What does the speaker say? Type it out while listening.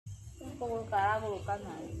Pokoknya karamu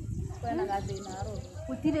kana. Kwena kazi naro.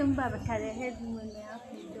 Utire mbaba kare head mwene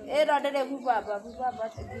hapo. Rada de mubaba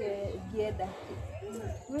gieda.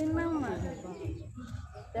 We mama.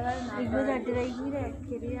 Igora ndiraigire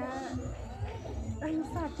kiria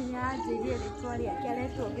Ayusati ya jiri rituali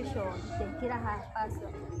akialetwo gishonte kira hapaso.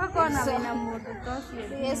 Pakona wena mundu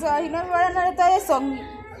tosi. Yeso hino wala na to yeso.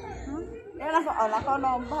 Era ona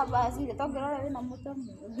kono mbaba sile tongera wena mutamu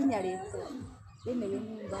ginya leto. Ine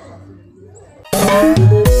yini mbaba.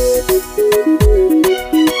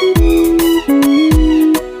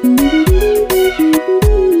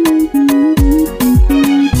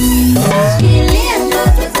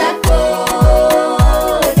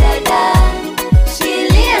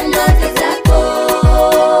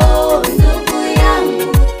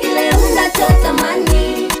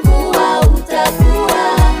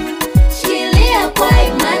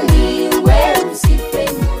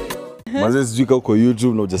 Sijui uko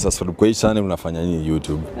YouTube na ujasubscribe kwa hii channel unafanya nini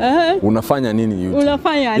YouTube? Unafanya nini YouTube?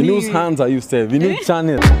 Unafanya nini? In whose hands are you staying? We need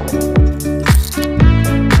channel.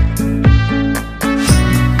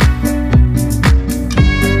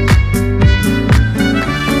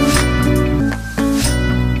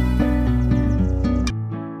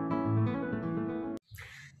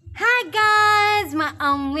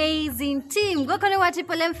 Amazing team. Go kone watch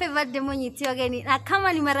pole favorite demo nyitio geni. Na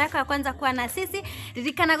kama ni mara yako ya kwanza kuwa na sisi,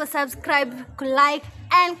 ridikana go subscribe, ku like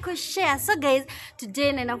and ku share. So guys,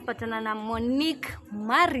 today naenda kupatana na Moniq,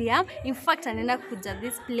 Marriam. In fact, naenda kuja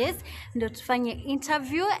this place ndio tufanye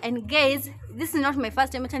interview, and guys, this is not my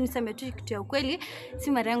first time. Hata niseme tu kitu ya ukweli,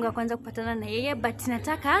 si mara yangu ya kwanza kupatana na yeye, but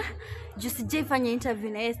nataka just fanya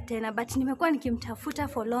interview na yeye tena, but nimekuwa nikimtafuta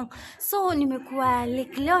for long. So nimekuwa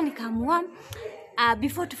like leo nikaamua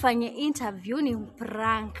before tufanye interview ni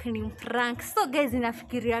prank. So guys,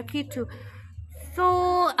 inafikiria kitu.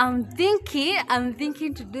 So I'm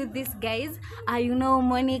thinking to do this guys. You know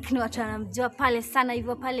Moniq ni watu wanamjua pale sana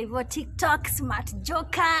hivyo TikTok smart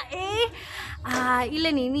joker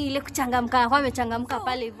ile nini ile kuchangamka kwa amechangamka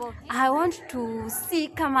pale hivyo. I want to see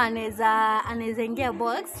kama anaweza ingia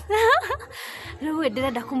box. Leo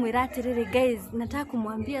dada kumwira tirire guys, nataka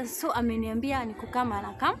kumwambia, so ameniambia niko kama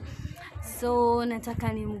nakam. So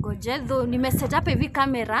nataka nimgoje, though nimeset up hivi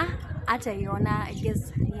camera ataiona, I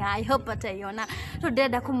guess. Yeah, I hope ataiona. So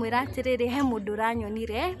dada kumwira atiriri he muduranyo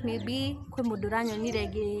nire, maybe kwe muduranyo nire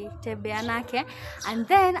gitembea nake, and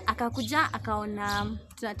then akakuja akaona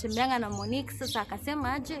tunatembeanga na Moniq. Sasa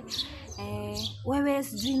akasema aje wewe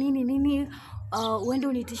sijui nini uende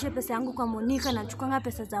unitishe pesa yangu kwa Moniq, nachukua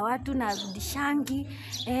pesa za watu na rudishangi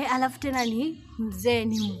alafu tena ni mzee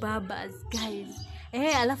ni mubabaz guys.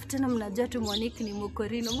 Alafu tena mnajua tu Moniq ni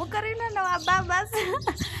Mukurino na mubabaz.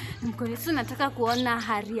 Mkoni, so nataka kuona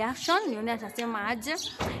her reaction, nione atasema aje.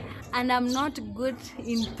 And I'm not good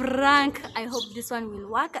in prank. I hope this one will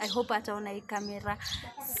work. I hope ataona hii kamera.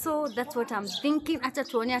 So that's what I'm thinking. Acha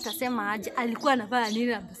tuone atasema aje. Alikuwa anafanya nini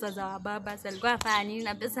na pesa za mubabaz? Alikuwa anafanya nini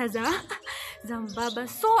na pesa za mbaba?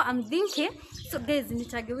 So I'm thinking, so guys,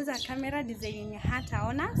 nitageuza kamera design yenye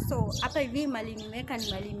hataona. So hapa hivi mali nimeweka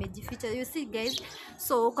ni mali imejificha. You see guys.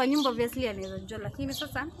 So kwa nyumba obviously anaweza jua, lakini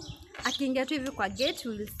sasa akiingia tu hivi kwa gate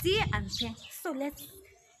we will see and then. So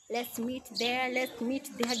let's meet there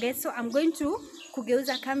guys. So I'm going to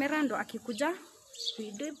kugeuza kamera ndo akikuja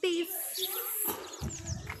we do this.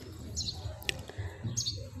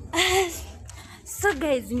 So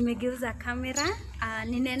guys, nimegeuza kamera,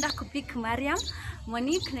 ninaenda kupick Marriam,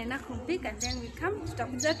 Moniq naenda kupick, and then we come,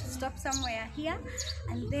 tutakuja to stop somewhere here,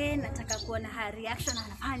 and then nataka kuona her reaction,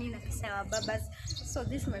 anafanya nini na pesa ya mubabaz. So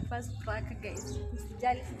this is my first prank guys.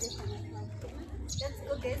 Usijali sijafanya. Let's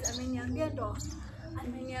go guys. Ameniambia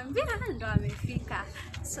ndo amefika.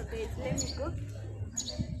 So guys, let me go.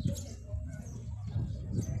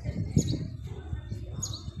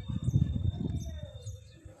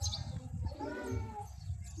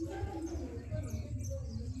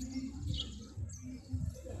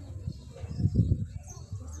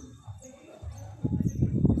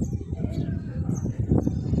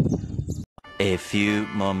 A few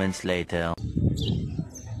moments later.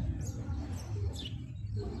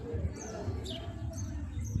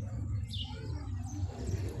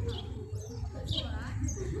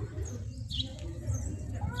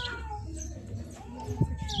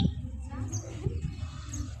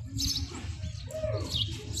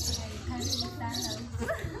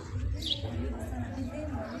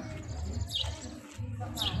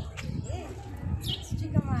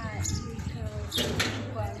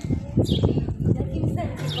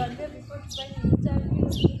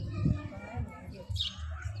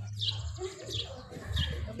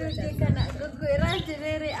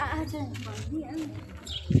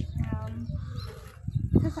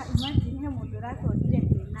 Sasa imagine mundu wako ile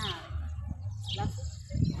tena. Alafu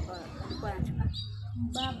alikuwa anachukua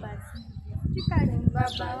Mubabaz. Chika ni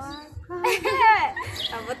mubabaz.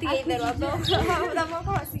 hapo tia ile hapo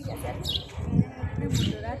unamwona wasija sasa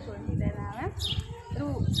Mundu wako ile nawe.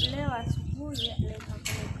 Leo asubuhi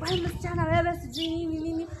wewe msichana wewe sijui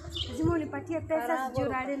nini lazima unipatie pesa sijui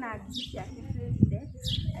unale na gift ya 50.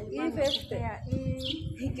 Hii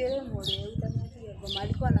 50 higere mole utaniambia kama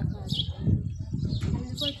alikuwa na kazi.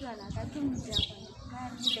 Alikuwa tu anataka mtu afanye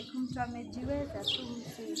mtu amejiweza tu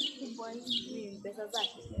mtu kubwa hivi Pesa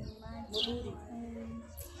zake mzuri.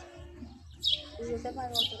 Hiyo sema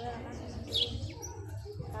watorea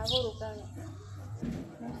na agoroka.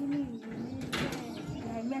 Lakini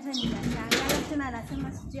hata ninashangaa tena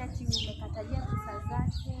anasema sijui ati umekatalia pesa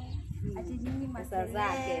zake ati nini Pesa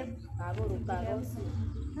zake agoroka rosi.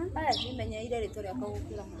 Haya nimenya ile rito ya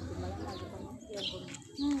kugukira mundu mara maji kama kia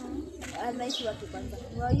ngoma. Anaishi watu kwanza.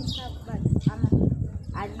 Waisha basi ama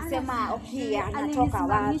alisema okay anatoka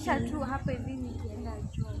wapi tu hapa hivi nikienda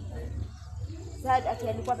juu. Sasa ati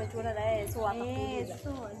alikuwa ametuona na yeye so akakuuliza. So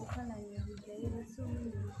alikuwa ananiuliza ile so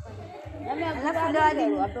mimi alafu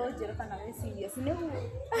ndio hapo jereka na wewe serious ni huo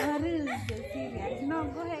really serious no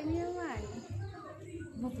go ahead nyamani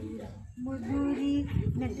muduri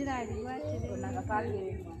na dirali wate na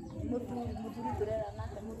kafali muduri turera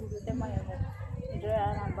na muduri tema yako ndio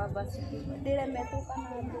ana baba siki ndio metoka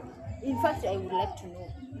na in fact I would like to know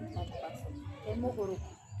that person Mukuru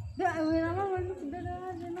wewe mama ndudada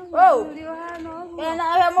na muduri hano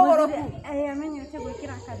na ya Mukuru amenyote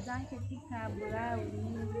gwikira kazanke kikabura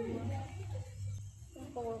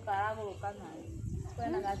kwa karago kana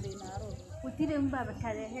kwena gathina ro utire mbaba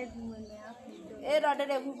tarehe mwene hapo ero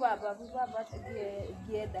ndere bubaba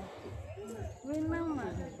gienda wewe mama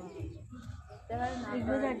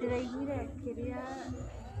igura ndiraigire kiria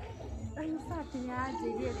aifati ya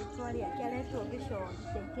jeri Victoria kialetwo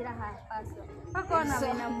gicombe kira hasa akona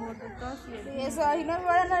wena mundu tocio yeso hina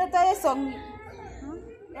wala na leta songi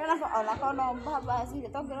ona kono baba sile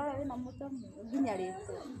tongera wena mutamu nginya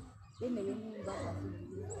rito ene ni baba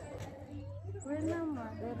wena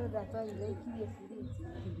ma ero da to ile kiye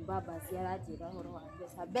baba siarajira horo wa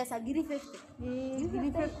pesa ngiri 50 ngiri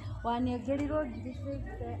 50 waniongerirwo ngiri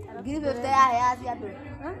 50 ngiri 50 ya cia andu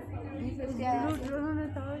ngiri 50 ya ndio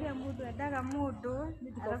tawali mundu endaga mundu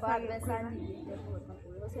arafa pesa nyingi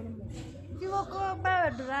kigoko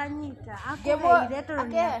bawe nduranyita akuheire tondu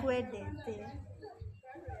ni akwendete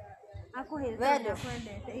akuheire tondu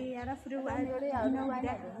akwendete arafu riu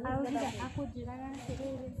akunjiraga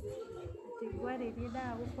atiriri tigwarĩrie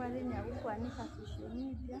ndaga gũkwarĩria gũkwanĩka social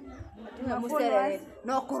media musere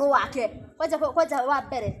no kuru wake kwaja wa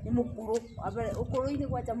mbere ni mukuru wa mbere ukuru-ini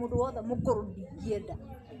kwaja mundu wothe mukuru ndingienda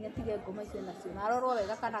ni atige ngoma icio nacio na arorwo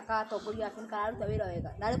wega kana katongoria yake kana aruta wĩra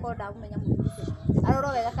wega na ariko ndamenya mundu ucio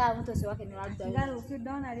arorwo wega kana mutu ucio wake ni aruta wĩra ngaruki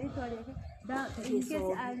ndona rĩtwa rĩake in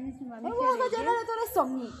case alisimamisha wewe jana tole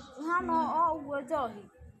songi hano ugo johi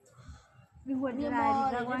niguo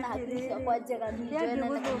ndĩrariga gwatirĩria kwa njega ndio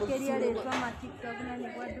gũthũkĩria rĩtwa ma TikTok na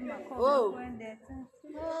nĩguo andũ makoragwo kwendete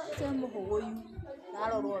cia mũhũgũyu na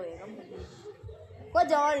arorwo wega mũthuri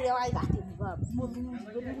kwaja orĩrĩa waigati mbaba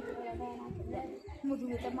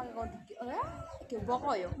mũthuri temagego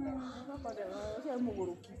kĩmbogoyo cia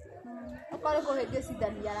mũgũrũki okorwo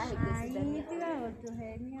kũhĩngĩcithania arahĩngĩcithania tiga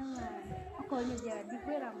gũtũhenia ma okorwo nĩnjega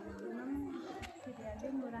ndikwĩra mũndũ na kĩrĩa ndĩ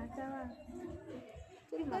mũrata wake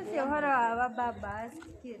Sio horo wa baba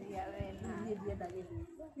sikiria wena. Ndienda githii.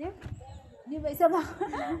 Ni baisema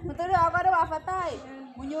mutore wakore wa fatai.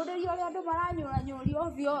 Munyuririo ri andu maranyura nyuri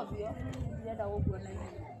ovyo ovyo. Ndienda gukuona ini.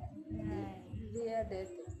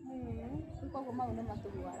 Ndiendete. Koko mau ne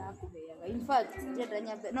matugu arakubeaga. In fact, ndienda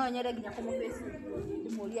nyambe no nyere nginya kumubesi.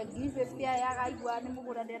 Ndimuria ngiri 50 ya gaigua ni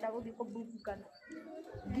mugura ndienda guthii kubukana.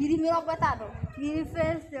 Ngiri 50. Ngiri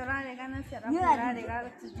first oraregana cia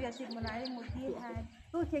raporarega tujia ati munari muthie hai.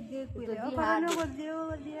 Uke gekwire okorwo nĩ gũthiĩ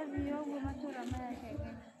ũguo matũra mekege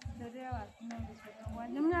rĩrĩa wakinya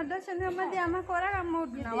mũndũ ũcio nĩ mathiaga makoraga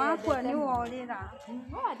mũndũ na wakua nĩ worĩra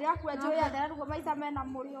ndĩrakua njũĩ athera nĩguo maita mena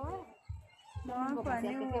mũrio we na wakua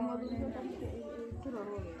nĩ worĩra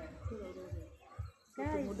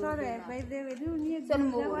sore by the way rĩu niĩ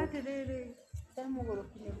nguga atĩrĩrĩ nĩ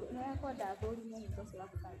mũgũrũki nĩkwenda thũrimwo nĩ ũcio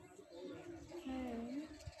wakũkana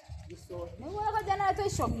nĩguo jana tu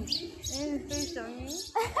icomi tu icomi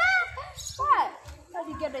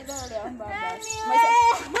hadi kenda idara ya mbaba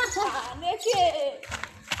niki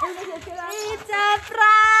it's a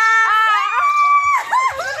prank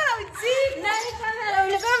unaona ujinga nani kamera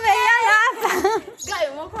ulikuwa umeiona hapa gayo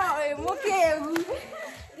moko hivi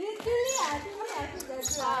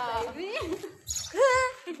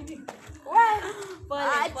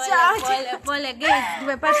Pole guys,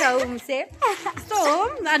 tumepata huyu mse. So,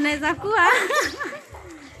 anaweza kuwa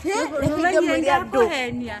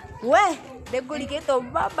we ndegurigito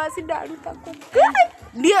mbaba sindaruta ku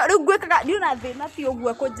ndio rugweka ndio na thina ti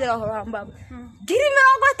ogua kunjira horo wa mbaba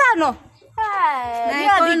 50,000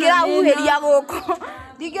 ndingira huheria goko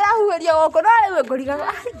no wewe ngoriga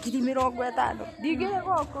 50,000 ndingira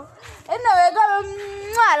goko eno wega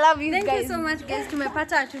I love you guys. Thank you so much guys.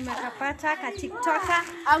 Tumekapata ka TikToker.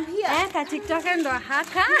 I'm here. Ka TikToker ndo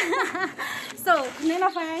haka. So,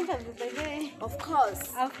 tunafanya interview today. Of course.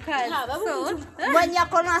 So, mwenye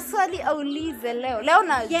akona swali aulize leo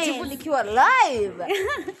na jibu nikiwa live.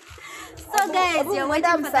 So guys, you're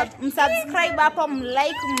waiting for that. Subscribe hapo,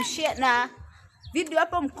 like, mshare na video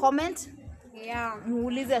hapo, comment. Yeah.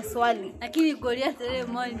 Muulize swali. Lakini goria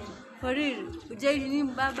ceremony. For real. Ujaili ni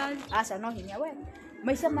mubabaz. Asha no hinya we.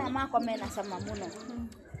 Maisha mako mena sama muno.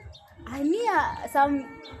 Ania some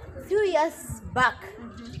few years back.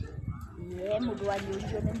 Mundu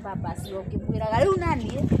wanyurio ni mubabaz ukimwiraga riu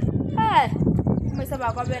nani? Maisha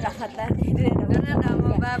mako mena bata. Ndona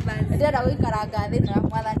mubabaz. Ndera wikaranga thi na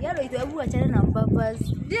mwathani aro ithu abu achane na mubabaz.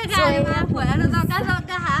 Ndiga ni makwa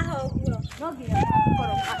anathoka haha uguo. No nginya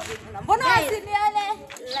koroma. Mbona asiniane?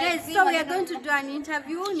 Guys, so we are going to do an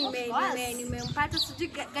interview. Nimempata sijui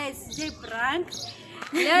guys, J prank.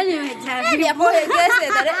 Leo nimejaribu hapo hegese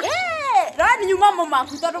dare. Rani nyuma mama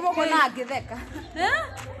kutoto moko na agitheka.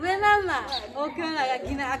 We mama, okay na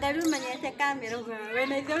gakina agaru manyete kamera we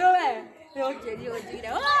na itoro we. Oh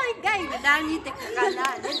guys,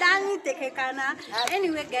 tekana.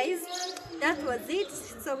 Anyway guys, that was it.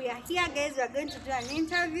 So we are here guys, we are going to do an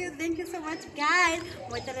interview. Thank you so much guys.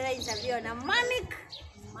 Mwetelea interview na Moniq,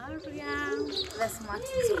 Marriam,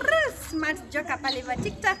 smart joka pale va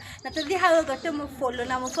TikTok. Na tudhi hawo gote mfollow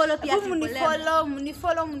na mfollow pia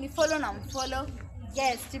Munifolo na mfollow.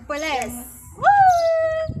 Yes, tipole.